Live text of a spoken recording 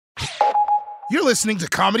You're listening to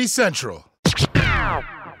Comedy Central.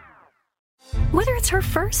 Whether it's her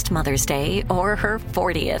first Mother's Day or her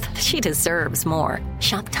 40th, she deserves more.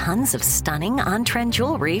 Shop tons of stunning on-trend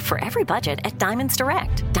jewelry for every budget at Diamonds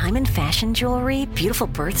Direct. Diamond fashion jewelry, beautiful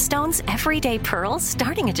birthstones, everyday pearls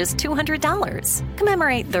starting at just $200.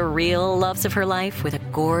 Commemorate the real loves of her life with a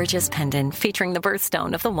gorgeous pendant featuring the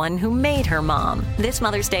birthstone of the one who made her mom. This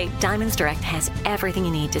Mother's Day, Diamonds Direct has everything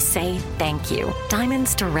you need to say thank you.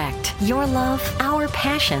 Diamonds Direct. Your love, our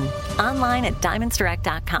passion. Online at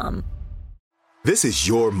diamondsdirect.com. This is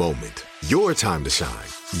your moment, your time to shine,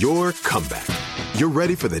 your comeback. You're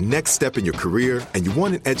ready for the next step in your career, and you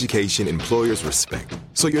want an education employers respect.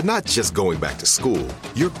 So you're not just going back to school,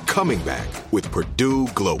 you're coming back with Purdue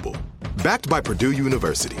Global. Backed by Purdue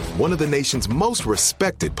University, one of the nation's most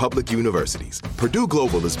respected public universities, Purdue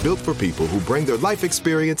Global is built for people who bring their life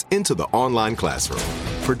experience into the online classroom.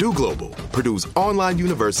 Purdue Global, Purdue's online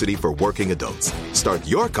university for working adults. Start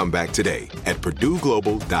your comeback today at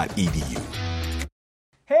purdueglobal.edu.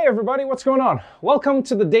 Hey everybody, what's going on? Welcome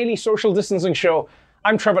to the Daily Social Distancing Show.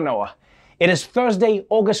 I'm Trevor Noah. It is Thursday,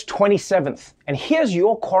 August 27th, and here's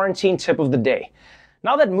your quarantine tip of the day.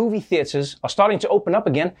 Now that movie theaters are starting to open up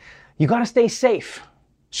again, you gotta stay safe.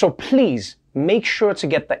 So please make sure to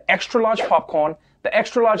get the extra large popcorn, the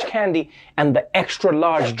extra large candy, and the extra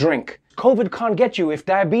large drink. COVID can't get you if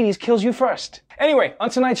diabetes kills you first. Anyway, on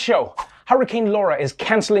tonight's show, Hurricane Laura is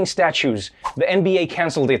canceling statues. The NBA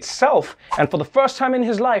canceled itself, and for the first time in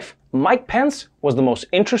his life, Mike Pence was the most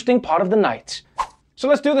interesting part of the night. So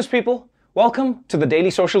let's do this, people. Welcome to the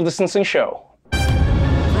Daily Social Distancing Show.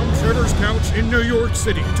 From Shredder's couch in New York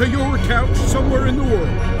City to your couch somewhere in the world,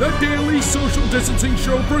 the Daily Social Distancing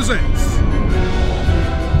Show presents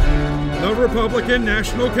the Republican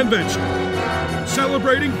National Convention,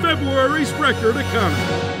 celebrating February's record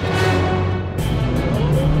economy.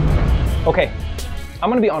 Okay,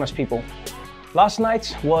 I'm gonna be honest, people. Last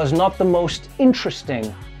night was not the most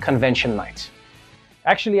interesting convention night.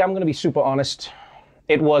 Actually, I'm gonna be super honest.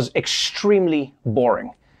 It was extremely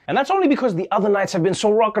boring. And that's only because the other nights have been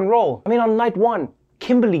so rock and roll. I mean, on night one,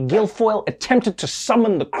 Kimberly Guilfoyle attempted to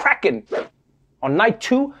summon the Kraken. On night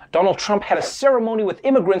two, Donald Trump had a ceremony with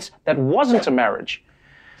immigrants that wasn't a marriage.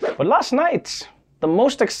 But last night, the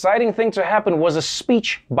most exciting thing to happen was a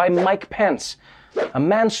speech by Mike Pence. A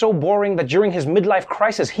man so boring that during his midlife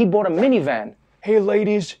crisis, he bought a minivan. Hey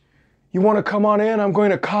ladies, you want to come on in? I'm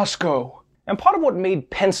going to Costco. And part of what made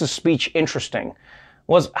Pence's speech interesting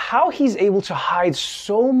was how he's able to hide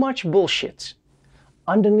so much bullshit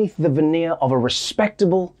underneath the veneer of a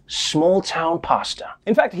respectable, small-town pastor.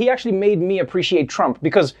 In fact, he actually made me appreciate Trump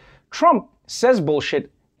because Trump says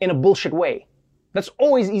bullshit in a bullshit way. That's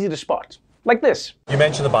always easy to spot. Like this. You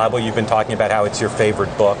mentioned the Bible. You've been talking about how it's your favorite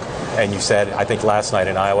book. And you said, I think last night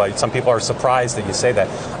in Iowa, some people are surprised that you say that.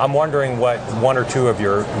 I'm wondering what one or two of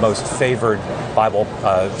your most favorite Bible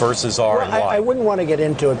verses are, well, and why. I wouldn't want to get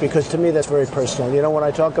into it because to me that's very personal. You know, when I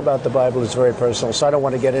talk about the Bible, it's very personal. So I don't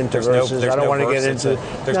want to get into verses. I don't want to get into...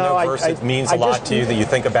 There's no verse that means a lot to you that you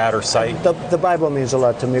think about or cite? The Bible means a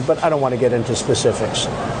lot to me, but I don't want to get into specifics.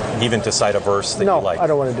 Even to cite a verse that you like? No, I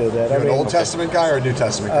don't want to do that. You're an Old Testament guy or a New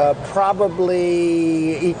Testament guy?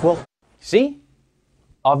 Probably equal. See?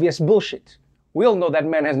 Obvious bullshit. We all know that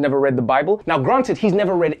man has never read the Bible. Now, granted, he's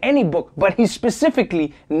never read any book, but he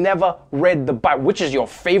specifically never read the Bible, which is your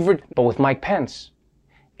favorite. But with Mike Pence,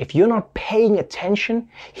 if you're not paying attention,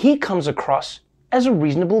 he comes across as a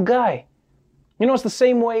reasonable guy. You know, it's the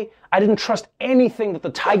same way I didn't trust anything that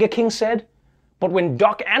the Tiger King said, but when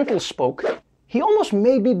Doc Antle spoke, he almost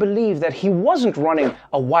made me believe that he wasn't running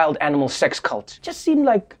a wild animal sex cult. It just seemed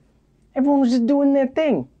like everyone was just doing their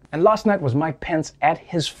thing. And last night was Mike Pence at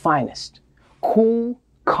his finest. Cool,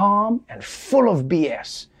 calm, and full of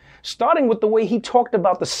BS. Starting with the way he talked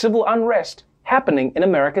about the civil unrest happening in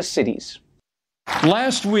America's cities.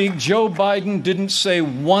 Last week, Joe Biden didn't say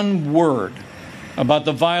one word about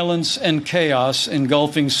the violence and chaos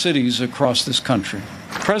engulfing cities across this country.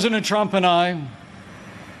 President Trump and I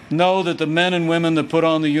know that the men and women that put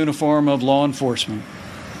on the uniform of law enforcement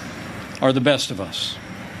are the best of us.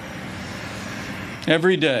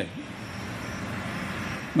 Every day,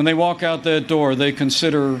 when they walk out that door, they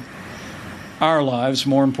consider our lives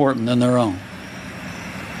more important than their own.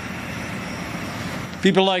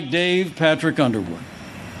 People like Dave Patrick Underwood,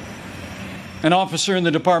 an officer in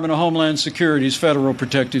the Department of Homeland Security's Federal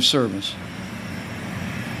Protective Service,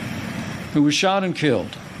 who was shot and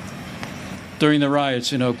killed during the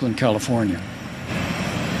riots in Oakland, California.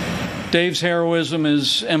 Dave's heroism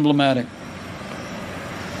is emblematic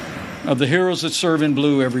of the heroes that serve in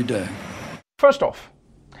blue every day. First off,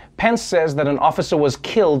 Pence says that an officer was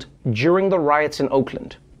killed during the riots in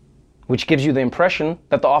Oakland, which gives you the impression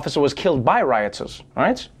that the officer was killed by rioters,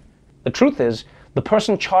 right? The truth is, the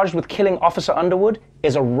person charged with killing Officer Underwood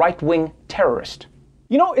is a right-wing terrorist.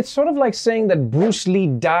 You know, it's sort of like saying that Bruce Lee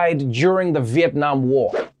died during the Vietnam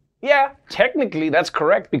War. Yeah, technically that's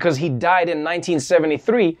correct because he died in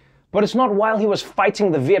 1973, but it's not while he was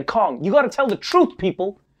fighting the Viet Cong. You gotta tell the truth,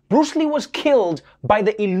 people. Bruce Lee was killed by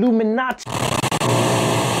the Illuminati.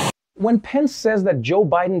 When Pence says that Joe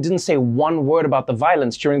Biden didn't say one word about the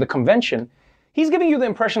violence during the convention, he's giving you the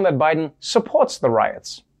impression that Biden supports the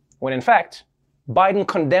riots, when in fact, Biden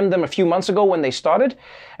condemned them a few months ago when they started,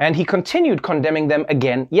 and he continued condemning them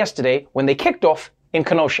again yesterday when they kicked off in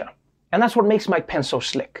Kenosha. And that's what makes Mike Pence so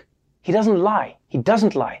slick. He doesn't lie. He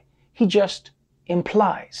doesn't lie. He just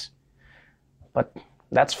implies. But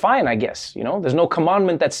that's fine, I guess. You know, there's no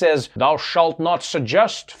commandment that says, "Thou shalt not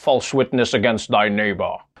suggest false witness against thy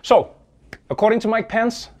neighbor." So, according to Mike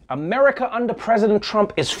Pence, America under President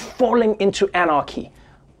Trump is falling into anarchy.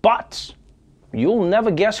 But you'll never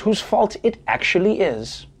guess whose fault it actually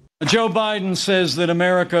is. Joe Biden says that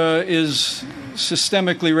America is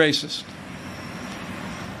systemically racist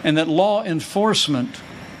and that law enforcement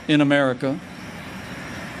in America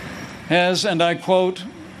has, and I quote,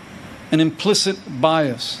 an implicit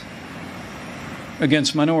bias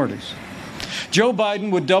against minorities. Joe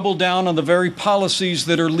Biden would double down on the very policies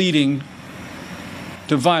that are leading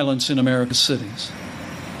to violence in America's cities.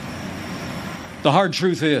 The hard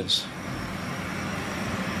truth is,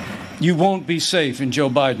 you won't be safe in Joe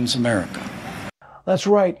Biden's America. That's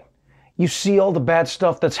right. You see all the bad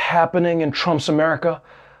stuff that's happening in Trump's America?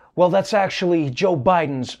 Well, that's actually Joe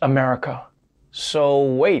Biden's America. So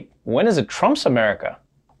wait, when is it Trump's America?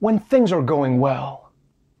 When things are going well.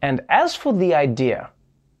 And as for the idea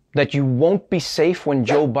that you won't be safe when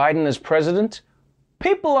Joe Biden is president,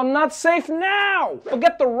 people are not safe now!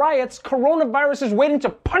 Forget the riots, coronavirus is waiting to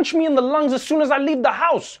punch me in the lungs as soon as I leave the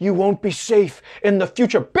house. You won't be safe in the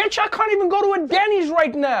future. Bitch, I can't even go to a Denny's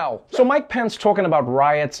right now! So Mike Pence talking about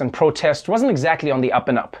riots and protests wasn't exactly on the up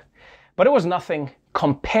and up. But it was nothing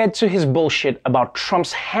compared to his bullshit about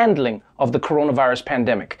Trump's handling of the coronavirus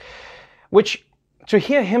pandemic, which, to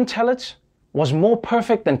hear him tell it, was more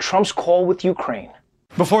perfect than Trump's call with Ukraine.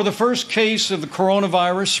 Before the first case of the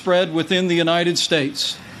coronavirus spread within the United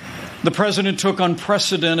States, the president took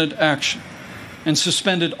unprecedented action and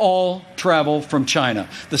suspended all travel from China,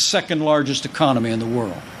 the second largest economy in the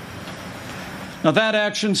world. Now, that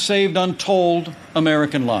action saved untold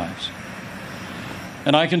American lives.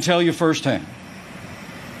 And I can tell you firsthand,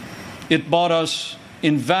 it bought us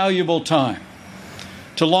invaluable time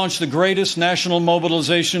to launch the greatest national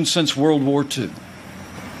mobilization since World War II.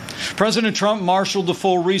 President Trump marshaled the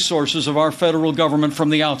full resources of our federal government from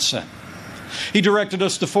the outset. He directed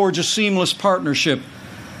us to forge a seamless partnership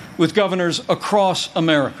with governors across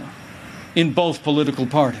America in both political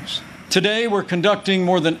parties. Today, we're conducting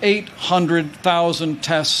more than 800,000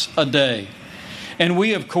 tests a day, and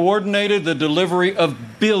we have coordinated the delivery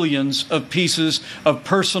of billions of pieces of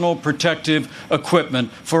personal protective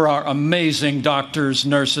equipment for our amazing doctors,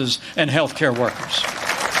 nurses, and healthcare workers.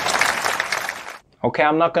 Okay,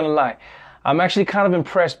 I'm not gonna lie. I'm actually kind of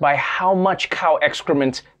impressed by how much cow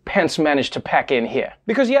excrement Pence managed to pack in here.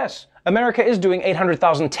 Because yes, America is doing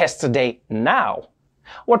 800,000 tests a day now.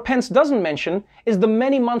 What Pence doesn't mention is the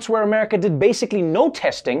many months where America did basically no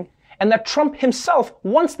testing and that Trump himself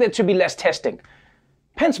wants there to be less testing.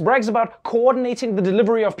 Pence brags about coordinating the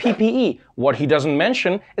delivery of PPE. What he doesn't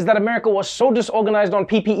mention is that America was so disorganized on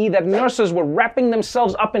PPE that nurses were wrapping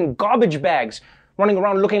themselves up in garbage bags, running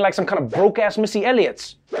around looking like some kind of broke-ass Missy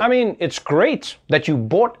Elliott's. I mean, it's great that you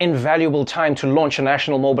bought invaluable time to launch a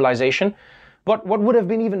national mobilization, but what would have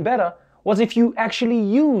been even better was if you actually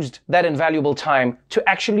used that invaluable time to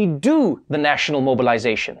actually do the national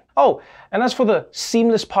mobilization. Oh, and as for the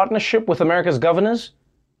seamless partnership with America's governors,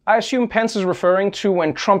 I assume Pence is referring to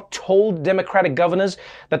when Trump told Democratic governors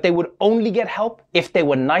that they would only get help if they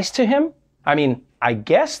were nice to him. I mean, I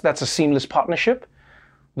guess that's a seamless partnership.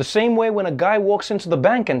 The same way when a guy walks into the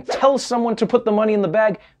bank and tells someone to put the money in the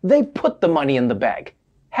bag, they put the money in the bag.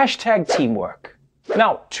 Hashtag teamwork.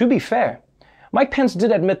 Now, to be fair, Mike Pence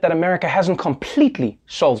did admit that America hasn't completely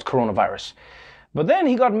solved coronavirus. But then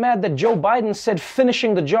he got mad that Joe Biden said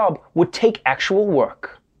finishing the job would take actual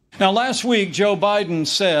work. Now, last week, Joe Biden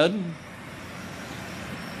said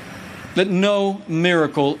that no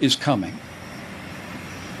miracle is coming.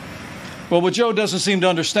 Well, what Joe doesn't seem to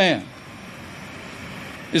understand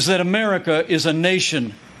is that America is a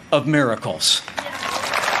nation of miracles.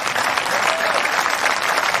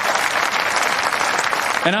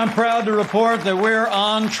 And I'm proud to report that we're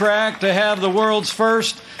on track to have the world's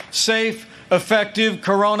first safe, effective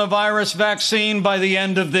coronavirus vaccine by the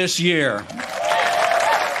end of this year.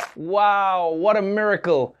 Wow, what a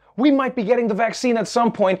miracle. We might be getting the vaccine at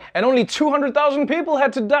some point, and only 200,000 people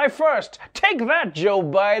had to die first. Take that, Joe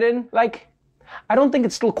Biden. I don't think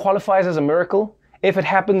it still qualifies as a miracle if it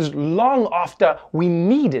happens long after we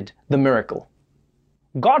needed the miracle.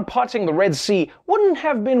 God parting the Red Sea wouldn't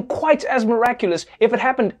have been quite as miraculous if it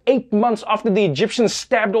happened 8 months after the Egyptians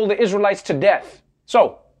stabbed all the Israelites to death.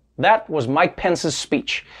 So, that was Mike Pence's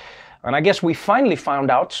speech. And I guess we finally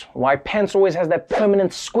found out why Pence always has that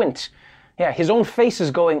permanent squint. Yeah, his own face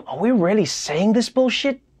is going, are we really saying this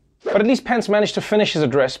bullshit? But at least Pence managed to finish his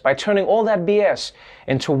address by turning all that BS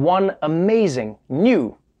into one amazing,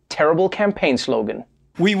 new, terrible campaign slogan.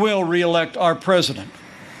 We will re-elect our president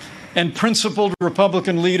and principled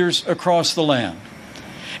Republican leaders across the land.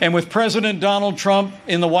 And with President Donald Trump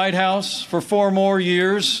in the White House for 4 more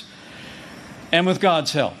years, and with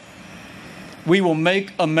God's help, we will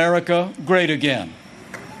make America great again.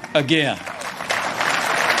 Again.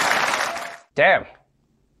 Damn.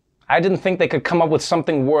 I didn't think they could come up with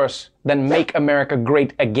something worse than make America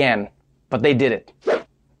great again, but they did it.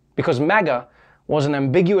 Because MAGA was an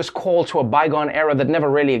ambiguous call to a bygone era that never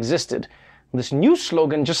really existed. This new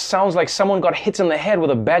slogan just sounds like someone got hit in the head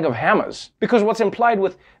with a bag of hammers. Because what's implied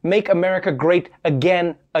with make America great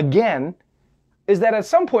again, again, is that at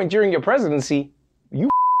some point during your presidency, you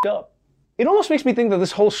f***ed up. It almost makes me think that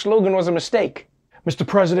this whole slogan was a mistake. Mr.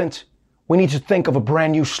 President, we need to think of a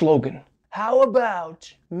brand new slogan. How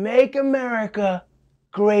about make America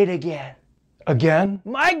great again? Again?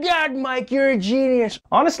 My God, Mike, you're a genius.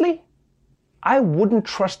 Honestly, I wouldn't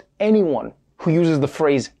trust anyone who uses the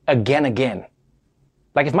phrase again.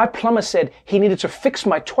 Like if my plumber said he needed to fix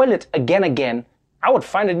my toilet again, I would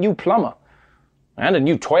find a new plumber. And a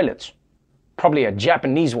new toilet. Probably a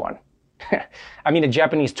Japanese one. I mean a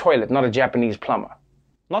Japanese toilet, not a Japanese plumber.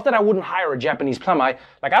 Not that I wouldn't hire a Japanese plumber.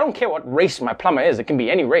 I don't care what race my plumber is. It can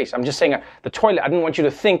be any race. I'm just saying the toilet, I didn't want you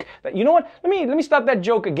to think that, you know what? Let me start that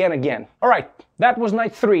joke again. All right, that was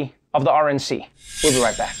night 3 of the RNC. We'll be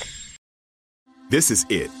right back. This is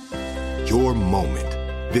it. Your moment.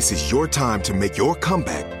 This is your time to make your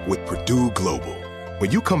comeback with Purdue Global.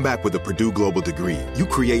 When you come back with a Purdue Global degree, you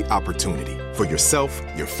create opportunity for yourself,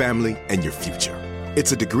 your family, and your future.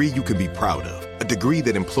 It's a degree you can be proud of, a degree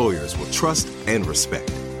that employers will trust and respect.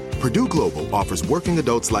 Purdue Global offers working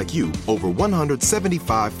adults like you over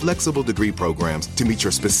 175 flexible degree programs to meet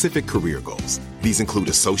your specific career goals. These include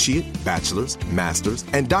associate, bachelor's, master's,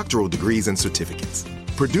 and doctoral degrees and certificates.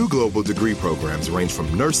 Purdue Global degree programs range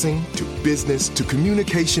from nursing to business to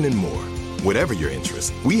communication and more. Whatever your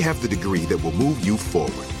interest, we have the degree that will move you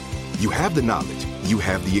forward. You have the knowledge, you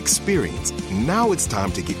have the experience. Now it's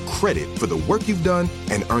time to get credit for the work you've done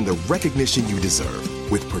and earn the recognition you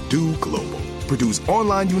deserve with Purdue Global, Purdue's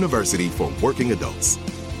online university for working adults.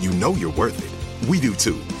 You know you're worth it. We do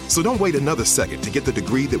too. So don't wait another second to get the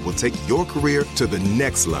degree that will take your career to the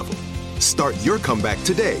next level. Start your comeback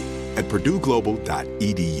today at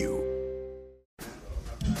purdueglobal.edu.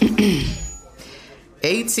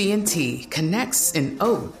 AT&T connects an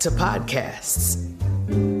ode to podcasts.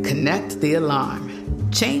 Connect the alarm.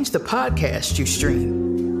 Change the podcast you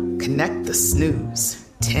stream. Connect the snooze.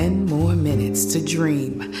 10 more minutes to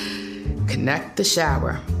dream. Connect the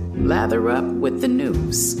shower. Lather up with the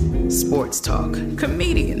news. Sports talk,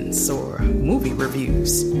 comedians, or movie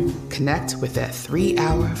reviews. Connect with that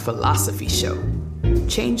 3-hour philosophy show.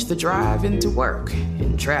 Change the drive into work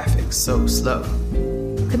in traffic so slow.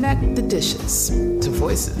 Connect the dishes to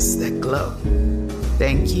voices that glow.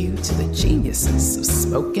 Thank you to the geniuses of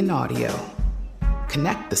spoken audio.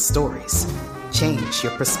 Connect the stories. Change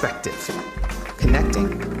your perspective.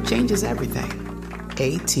 Connecting changes everything.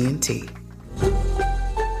 AT&T.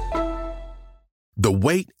 The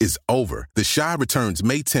wait is over. The Chi returns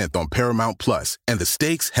May 10th on Paramount Plus, and the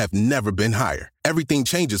stakes have never been higher. Everything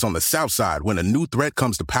changes on the South Side when a new threat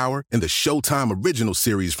comes to power in the Showtime original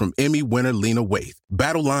series from Emmy winner Lena Waithe.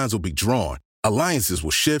 Battle lines will be drawn, alliances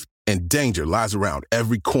will shift, and danger lies around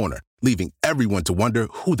every corner, leaving everyone to wonder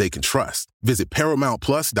who they can trust. Visit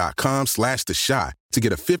ParamountPlus.com/The Chi to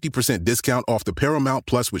get a 50% discount off the Paramount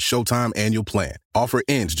Plus with Showtime annual plan. Offer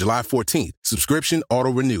ends July 14th. Subscription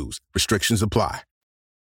auto-renews. Restrictions apply.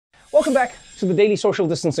 Welcome back to the Daily Social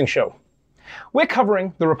Distancing Show. We're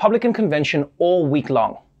covering the Republican convention all week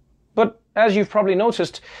long. But as you've probably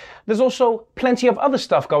noticed, there's also plenty of other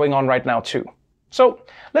stuff going on right now too. So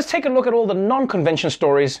let's take a look at all the non-convention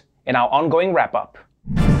stories in our ongoing wrap-up.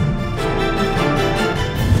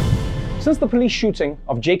 Since the police shooting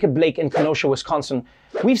of Jacob Blake in Kenosha, Wisconsin,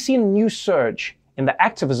 we've seen a new surge in the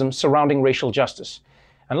activism surrounding racial justice.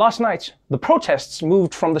 And last night, the protests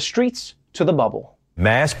moved from the streets to the bubble.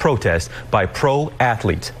 Mass protests by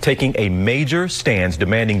pro-athletes taking a major stance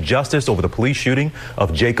demanding justice over the police shooting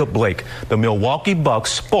of Jacob Blake. The Milwaukee Bucks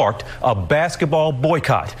sparked a basketball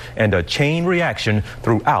boycott and a chain reaction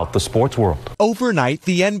throughout the sports world. Overnight,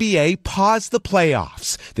 the NBA paused the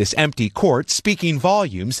playoffs. This empty court speaking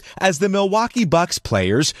volumes as the Milwaukee Bucks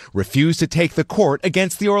players refused to take the court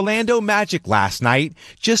against the Orlando Magic last night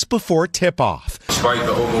just before tip-off. Despite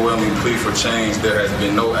the overwhelming plea for change, there has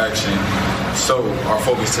been no action. So our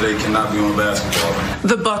focus today cannot be on basketball.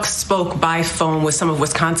 The Bucks spoke by phone with some of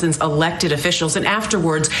Wisconsin's elected officials, and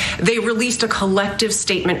afterwards they released a collective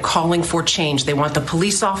statement calling for change. They want the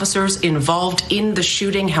police officers involved in the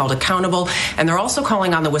shooting held accountable, and they're also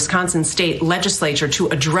calling on the Wisconsin state legislature to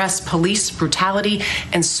address police brutality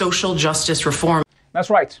and social justice reform. That's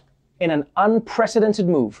right. In an unprecedented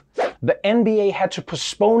move, the NBA had to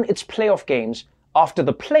postpone its playoff games after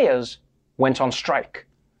the players went on strike.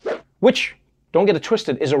 Which, don't get it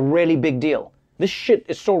twisted, is a really big deal. This shit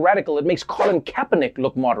is so radical it makes Colin Kaepernick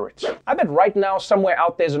look moderate. I bet right now somewhere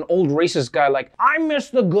out there's an old racist guy like, I miss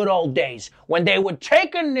the good old days when they would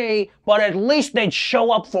take a knee, but at least they'd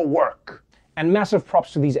show up for work. And massive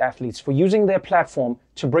props to these athletes for using their platform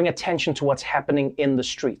to bring attention to what's happening in the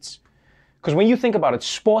streets. Because when you think about it,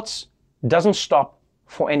 sports doesn't stop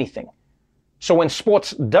for anything. So when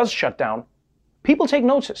sports does shut down, people take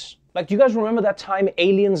notice. Like, do you guys remember that time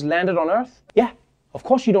aliens landed on Earth? Yeah, of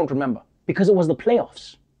course you don't remember, because it was the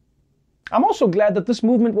playoffs. I'm also glad that this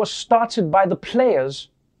movement was started by the players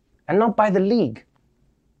and not by the league.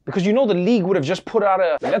 Because you know the league would have just put out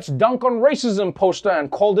a "let's dunk on racism" poster and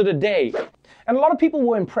called it a day. And a lot of people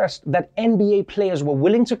were impressed that NBA players were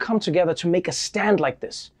willing to come together to make a stand like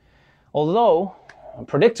this. Although,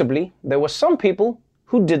 predictably, there were some people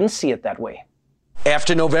who didn't see it that way.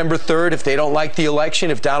 After November 3rd, if they don't like the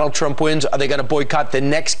election, if Donald Trump wins, are they going to boycott the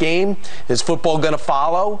next game? Is football going to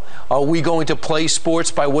follow? Are we going to play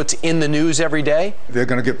sports by what's in the news every day? They're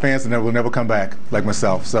going to get fans and they will never come back, like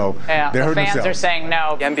myself. So yeah, they're hurting themselves. themselves. Are saying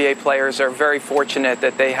no. The NBA players are very fortunate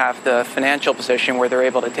that they have the financial position where they're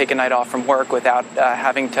able to take a night off from work without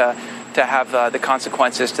having to have the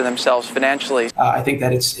consequences to themselves financially. I think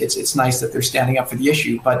that it's nice that they're standing up for the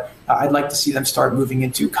issue, but I'd like to see them start moving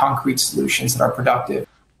into concrete solutions that are productive.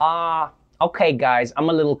 Okay guys, I'm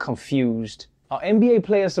a little confused. Are NBA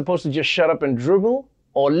players supposed to just shut up and dribble,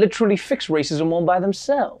 or literally fix racism all by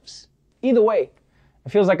themselves? Either way,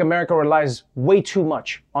 it feels like America relies way too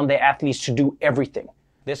much on their athletes to do everything.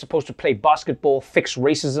 They're supposed to play basketball, fix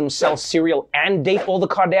racism, sell cereal, and date all the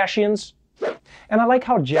Kardashians. And I like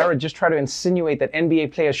how Jared just tried to insinuate that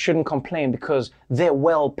NBA players shouldn't complain because they're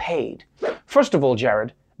well paid. First of all,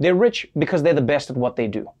 Jared, they're rich because they're the best at what they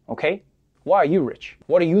do, okay? Why are you rich?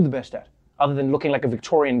 What are you the best at, other than looking like a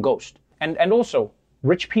Victorian ghost? And also,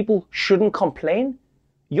 rich people shouldn't complain?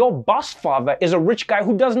 Your boss father is a rich guy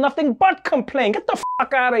who does nothing but complain. Get the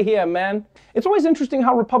fuck out of here, man. It's always interesting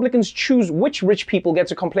how Republicans choose which rich people get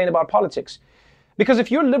to complain about politics. Because if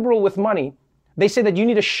you're liberal with money, they say that you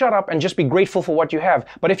need to shut up and just be grateful for what you have.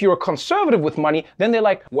 But if you're a conservative with money, then they're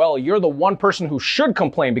like, well, you're the one person who should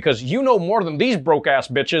complain because you know more than these broke-ass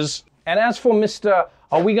bitches. And as for Mr.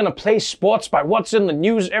 Are we gonna play sports by what's in the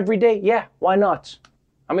news every day? Yeah, why not?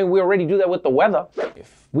 I mean, we already do that with the weather.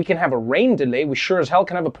 If we can have a rain delay, we sure as hell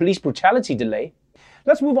can have a police brutality delay.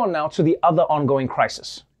 Let's move on now to the other ongoing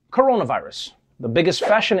crisis. Coronavirus, the biggest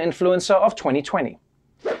fashion influencer of 2020.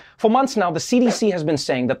 For months now, the CDC has been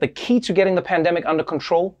saying that the key to getting the pandemic under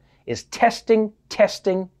control is testing,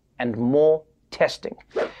 testing, and more testing.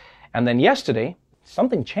 And then yesterday,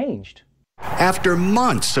 something changed. After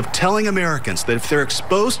months of telling Americans that if they're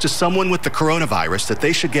exposed to someone with the coronavirus that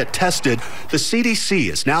they should get tested, the CDC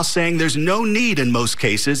is now saying there's no need in most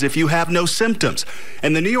cases if you have no symptoms.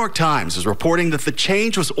 And the New York Times is reporting that the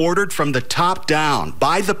change was ordered from the top down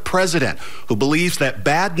by the president, who believes that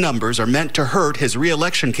bad numbers are meant to hurt his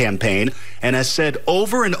re-election campaign and has said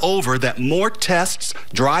over and over that more tests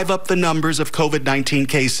drive up the numbers of COVID-19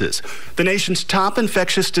 cases. The nation's top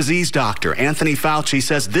infectious disease doctor, Anthony Fauci,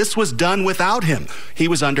 says this was done without him. He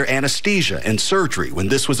was under anesthesia and surgery when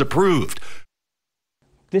this was approved.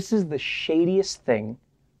 This is the shadiest thing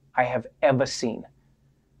I have ever seen.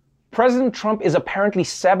 President Trump is apparently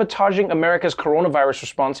sabotaging America's coronavirus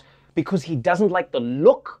response because he doesn't like the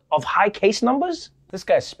look of high case numbers? This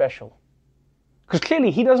guy's special. Because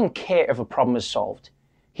clearly he doesn't care if a problem is solved.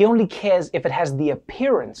 He only cares if it has the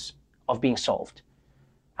appearance of being solved.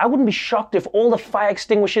 I wouldn't be shocked if all the fire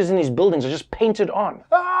extinguishers in these buildings are just painted on.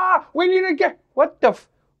 Ah! we need to get, who would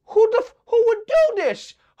do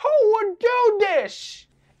this? Who would do this?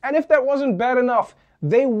 And if that wasn't bad enough,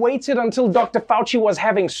 they waited until Dr. Fauci was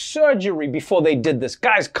having surgery before they did this.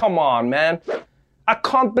 Guys, come on, man. I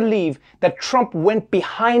can't believe that Trump went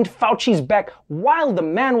behind Fauci's back while the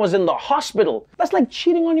man was in the hospital. That's like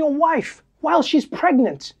cheating on your wife while she's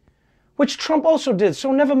pregnant, which Trump also did,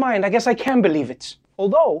 so never mind, I guess I can believe it.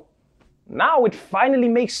 Although, now it finally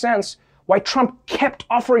makes sense why Trump kept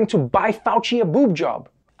offering to buy Fauci a boob job.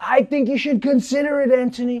 I think you should consider it,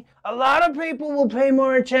 Anthony. A lot of people will pay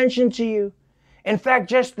more attention to you. In fact,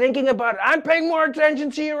 just thinking about it, I'm paying more attention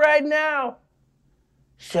to you right now.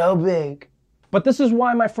 So big. But this is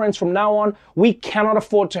why, my friends, from now on, we cannot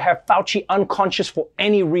afford to have Fauci unconscious for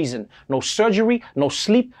any reason. No surgery, no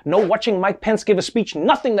sleep, no watching Mike Pence give a speech,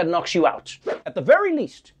 nothing that knocks you out. At the very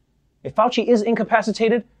least, if Fauci is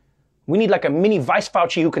incapacitated, we need like a mini Vice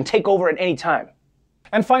Fauci who can take over at any time.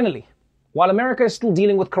 And finally, while America is still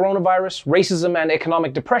dealing with coronavirus, racism, and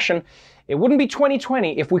economic depression, it wouldn't be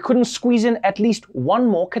 2020 if we couldn't squeeze in at least one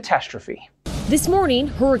more catastrophe. This morning,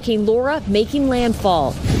 Hurricane Laura making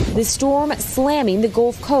landfall. The storm slamming the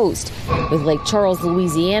Gulf Coast, with Lake Charles,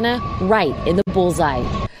 Louisiana, right in the bullseye.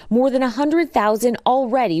 More than 100,000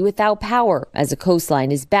 already without power as the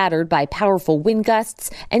coastline is battered by powerful wind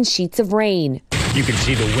gusts and sheets of rain. You can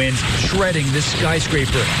see the winds shredding this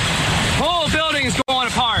skyscraper. Whole building is going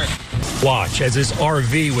apart. Watch as this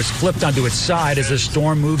RV was flipped onto its side as the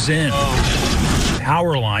storm moves in.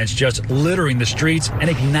 Power lines just littering the streets and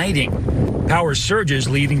igniting. Power surges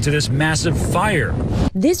leading to this massive fire.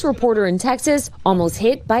 This reporter in Texas almost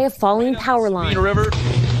hit by a falling power line. River.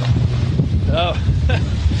 Oh,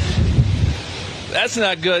 that's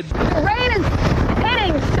not good. The rain is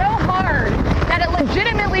hitting so hard that it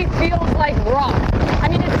legitimately feels like rock. I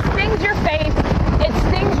mean, it stings your face, it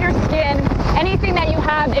stings your skin, anything that you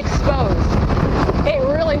have exposed. It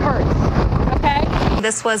really hurts, okay?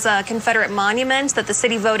 This was a Confederate monument that the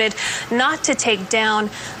city voted not to take down,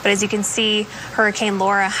 but as you can see, Hurricane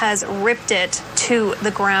Laura has ripped it to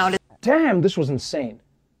the ground. Damn, this was insane.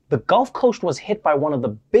 The Gulf Coast was hit by one of the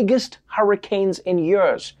biggest hurricanes in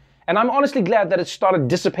years. And I'm honestly glad that it started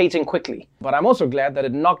dissipating quickly. But I'm also glad that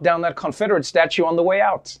it knocked down that Confederate statue on the way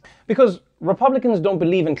out. Because Republicans don't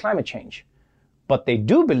believe in climate change. But they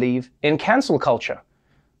do believe in cancel culture.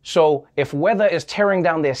 So if weather is tearing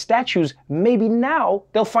down their statues, maybe now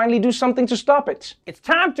they'll finally do something to stop it. It's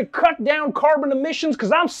time to cut down carbon emissions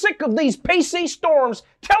because I'm sick of these PC storms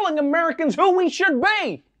telling Americans who we should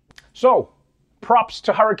be. So, props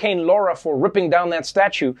to Hurricane Laura for ripping down that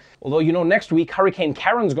statue. Although, you know, next week, Hurricane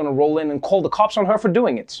Karen's gonna roll in and call the cops on her for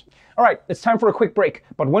doing it. All right, it's time for a quick break.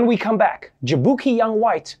 But when we come back, Jabuki Young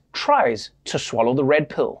White tries to swallow the red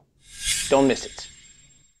pill. Don't miss it.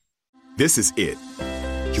 This is it.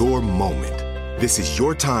 Your moment. This is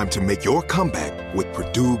your time to make your comeback with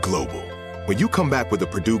Purdue Global. When you come back with a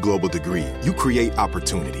Purdue Global degree, you create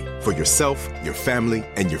opportunity for yourself, your family,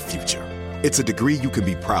 and your future. It's a degree you can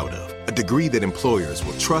be proud of, a degree that employers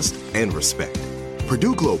will trust and respect.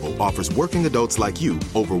 Purdue Global offers working adults like you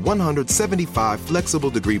over 175 flexible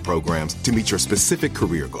degree programs to meet your specific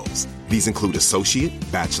career goals. These include associate,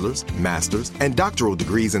 bachelor's, master's, and doctoral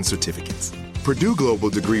degrees and certificates. Purdue Global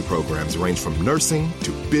degree programs range from nursing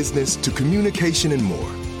to business to communication and more.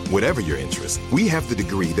 Whatever your interest, we have the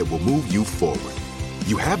degree that will move you forward.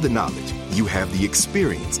 You have the knowledge, you have the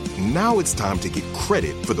experience. Now it's time to get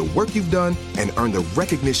credit for the work you've done and earn the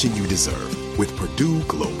recognition you deserve with Purdue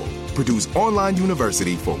Global, Purdue's online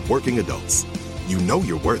university for working adults. You know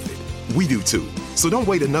you're worth it. We do too. So don't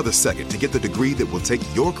wait another second to get the degree that will take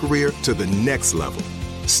your career to the next level.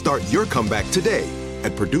 Start your comeback today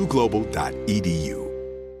at purdueglobal.edu.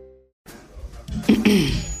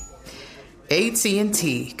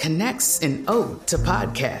 AT&T connects an ode to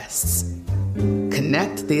podcasts.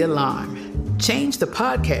 Connect the alarm. Change the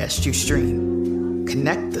podcast you stream.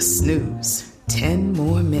 Connect the snooze. 10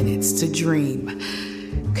 more minutes to dream.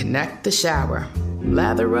 Connect the shower.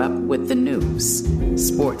 Lather up with the news.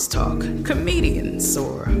 Sports talk, comedians,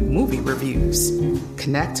 or movie reviews.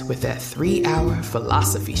 Connect with that 3-hour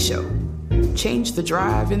philosophy show. Change the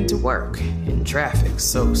drive into work in traffic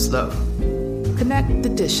so slow. Connect the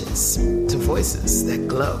dishes to voices that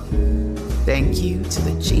glow. Thank you to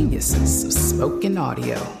the geniuses of spoken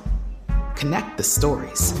audio. Connect the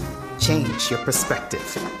stories. Change your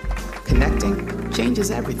perspective. Connecting changes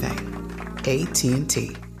everything.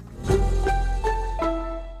 AT&T.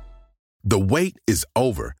 The wait is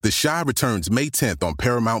over. The Chi returns May 10th on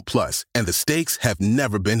Paramount Plus, and the stakes have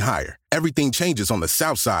never been higher. Everything changes on the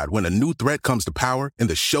South Side when a new threat comes to power in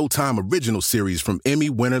the Showtime original series from Emmy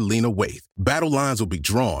winner Lena Waithe. Battle lines will be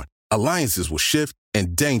drawn, alliances will shift,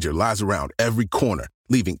 and danger lies around every corner,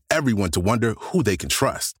 leaving everyone to wonder who they can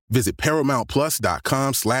trust. Visit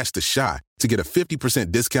ParamountPlus.com/The Chi to get a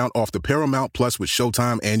 50% discount off the Paramount Plus with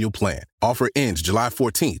Showtime annual plan. Offer ends July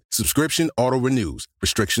 14th. Subscription auto-renews.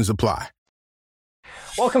 Restrictions apply.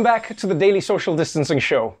 Welcome back to the Daily Social Distancing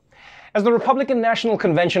Show. As the Republican National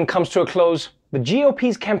Convention comes to a close, the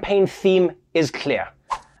GOP's campaign theme is clear.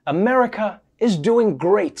 America is doing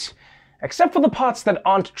great, except for the parts that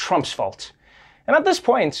aren't Trump's fault. And at this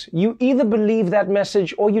point, you either believe that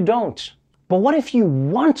message or you don't. But what if you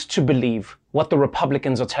want to believe what the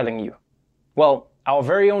Republicans are telling you? Well, our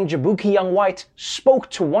very own Jabuki Young White spoke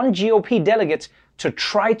to one GOP delegate to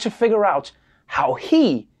try to figure out how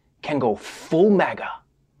he can go full MAGA.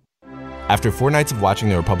 After 4 nights of watching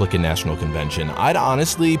the Republican National Convention, I'd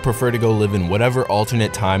honestly prefer to go live in whatever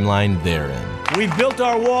alternate timeline they're in. We've built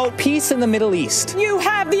our wall. Peace in the Middle East. You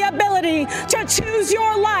have the ability to choose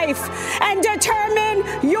your life and determine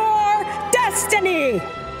your destiny.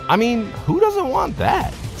 I mean, who doesn't want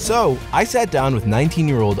that? So, I sat down with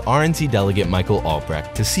 19-year-old RNC delegate Michael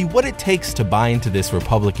Albrecht to see what it takes to buy into this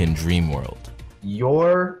Republican dream world.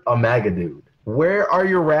 You're a MAGA dude. Where are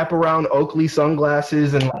your wraparound Oakley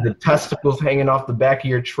sunglasses and the testicles hanging off the back of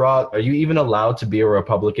your truck? Are you even allowed to be a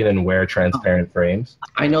Republican and wear transparent frames?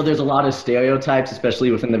 I know there's a lot of stereotypes,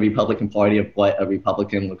 especially within the Republican Party, of what a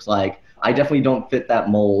Republican looks like. I definitely don't fit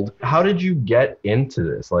that mold. How did you get into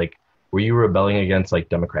this? Like, were you rebelling against like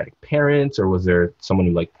Democratic parents, or was there someone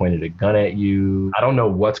who like pointed a gun at you? I don't know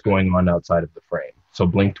what's going on outside of the frame. So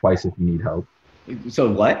blink twice if you need help.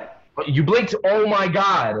 So what? You blinked. Oh my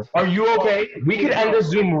God. Are you okay? We could end this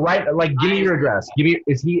Zoom right. Like, give me your address.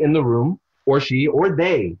 Is he in the room, or she, or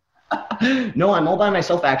they? No, I'm all by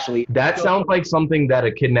myself, actually. That sounds like something that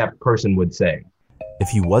a kidnapped person would say. If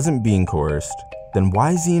he wasn't being coerced, then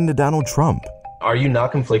why is he into Donald Trump? Are you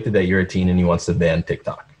not conflicted that you're a teen and he wants to ban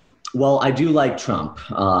TikTok? Well, I do like Trump,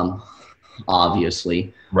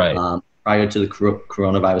 obviously. Right. Prior to the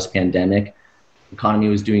coronavirus pandemic, the economy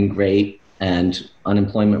was doing great and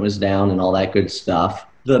unemployment was down and all that good stuff.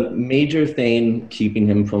 The major thing keeping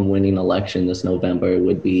him from winning election this November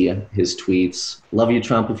would be his tweets. Love you,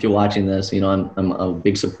 Trump, if you're watching this. You know, I'm a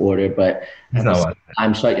big supporter, but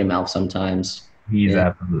I'm shut your mouth sometimes. He's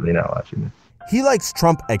absolutely not watching this. He likes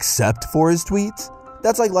Trump except for his tweets?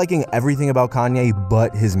 That's like liking everything about Kanye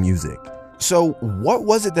but his music. So what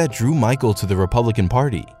was it that drew Michael to the Republican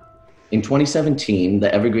Party? In 2017,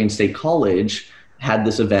 the Evergreen State College had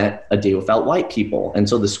this event, A Day Without White People. And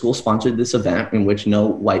so the school sponsored this event in which no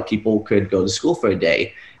white people could go to school for a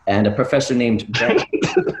day. And a professor named Ben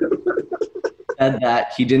said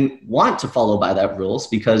that he didn't want to follow by that rules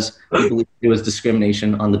because he believed it was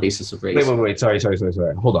discrimination on the basis of race. Wait. Sorry.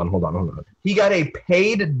 Hold on. He got a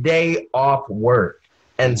paid day off work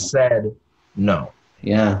and said no.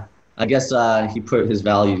 Yeah. I guess he put his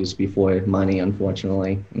values before money,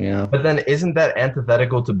 unfortunately. Yeah. But then isn't that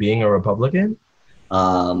antithetical to being a Republican?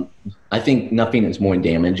 I think nothing is more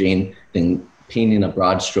damaging than painting a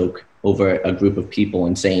broad stroke over a group of people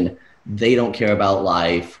and saying they don't care about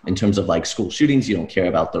life in terms of like school shootings. You don't care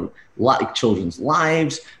about the children's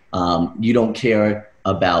lives. You don't care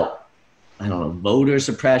about, I don't know, voter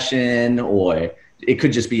suppression, or it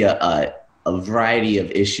could just be a variety of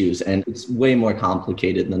issues. And it's way more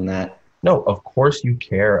complicated than that. No, of course you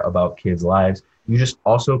care about kids' lives. You just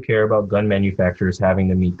also care about gun manufacturers having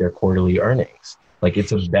to meet their quarterly earnings. Like,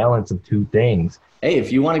 it's a balance of two things. Hey,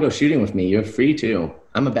 if you want to go shooting with me, you're free to.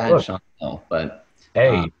 I'm a bad shot, though, but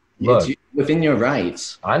hey, look, it's within your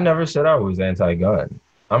rights. I never said I was anti-gun.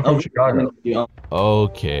 I'm from Chicago.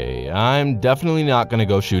 Okay, I'm definitely not going to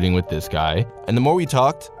go shooting with this guy. And the more we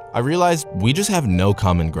talked, I realized we just have no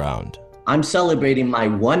common ground. I'm celebrating my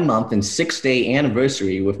 1 month and 6-day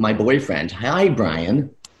anniversary with my boyfriend. Hi,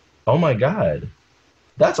 Brian. Oh my God.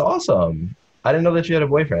 That's awesome. I didn't know that you had a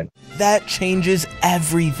boyfriend. That changes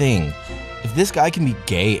everything. If this guy can be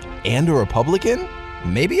gay and a Republican,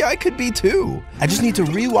 maybe I could be too. I just need to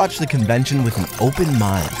rewatch the convention with an open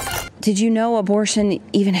mind. Did you know abortion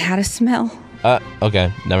even had a smell?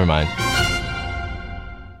 Okay, never mind.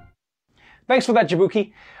 Thanks for that,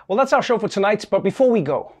 Jabuki. Well, that's our show for tonight, but before we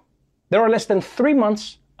go, there are less than 3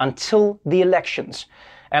 months until the elections,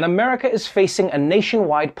 and America is facing a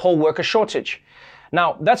nationwide poll worker shortage.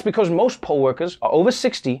 Now, that's because most poll workers are over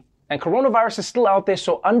 60 and coronavirus is still out there,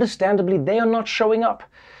 so understandably they are not showing up.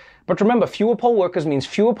 But remember, fewer poll workers means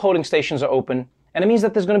fewer polling stations are open And it means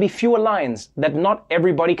that there's going to be fewer lines that not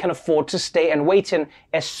everybody can afford to stay and wait in,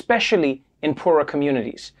 especially in poorer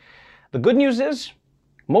communities. The good news is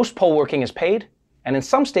most poll working is paid, and in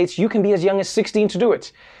some states you can be as young as 16 to do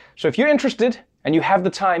it. So if you're interested and you have the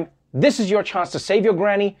time, this is your chance to save your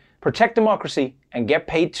granny, protect democracy, and get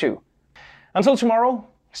paid too. Until tomorrow,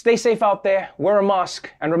 stay safe out there, wear a mask,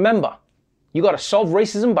 and remember, you gotta solve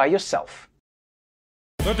racism by yourself.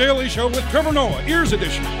 The Daily Show with Trevor Noah, Ears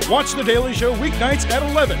Edition. Watch The Daily Show weeknights at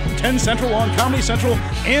 11, 10 Central on Comedy Central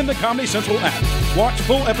and the Comedy Central app. Watch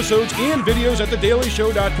full episodes and videos at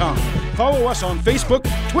thedailyshow.com. Follow us on Facebook,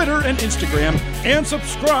 Twitter, and Instagram, and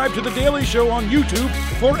subscribe to The Daily Show on YouTube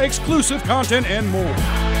for exclusive content and more.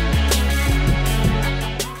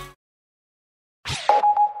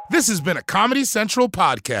 This has been a Comedy Central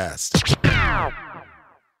podcast.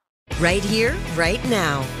 Right here, right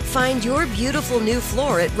now. Find your beautiful new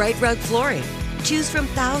floor at Right Rug Flooring. Choose from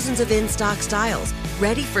thousands of in-stock styles,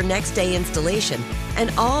 ready for next day installation,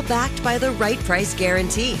 and all backed by the right price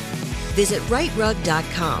guarantee. Visit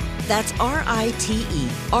rightrug.com. That's RITERUG.com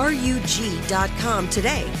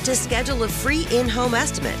today to schedule a free in-home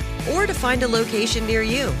estimate or to find a location near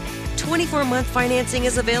you. 24-month financing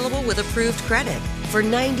is available with approved credit. For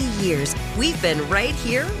 90 years, we've been right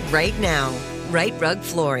here, right now. Right Rug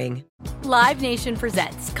Flooring. Live Nation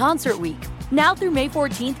presents Concert Week. Now through May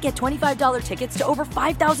 14th, get $25 tickets to over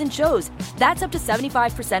 5,000 shows. That's up to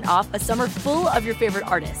 75% off a summer full of your favorite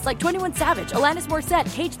artists like 21 Savage, Alanis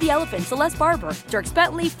Morissette, Cage the Elephant, Celeste Barber, Dierks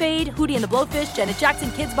Bentley, Fade, Hootie and the Blowfish, Janet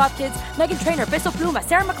Jackson, Kids Bop Kids, Meghan Trainor, Peso Pluma,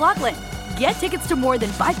 Sarah McLachlan. Get tickets to more than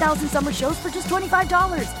 5,000 summer shows for just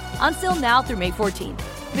 $25. Until now through May 14th.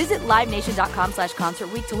 Visit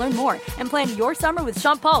livenation.com/concertweek to learn more and plan your summer with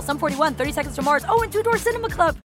Sean Paul, Sum 41, 30 Seconds to Mars, and Two Door Cinema Club.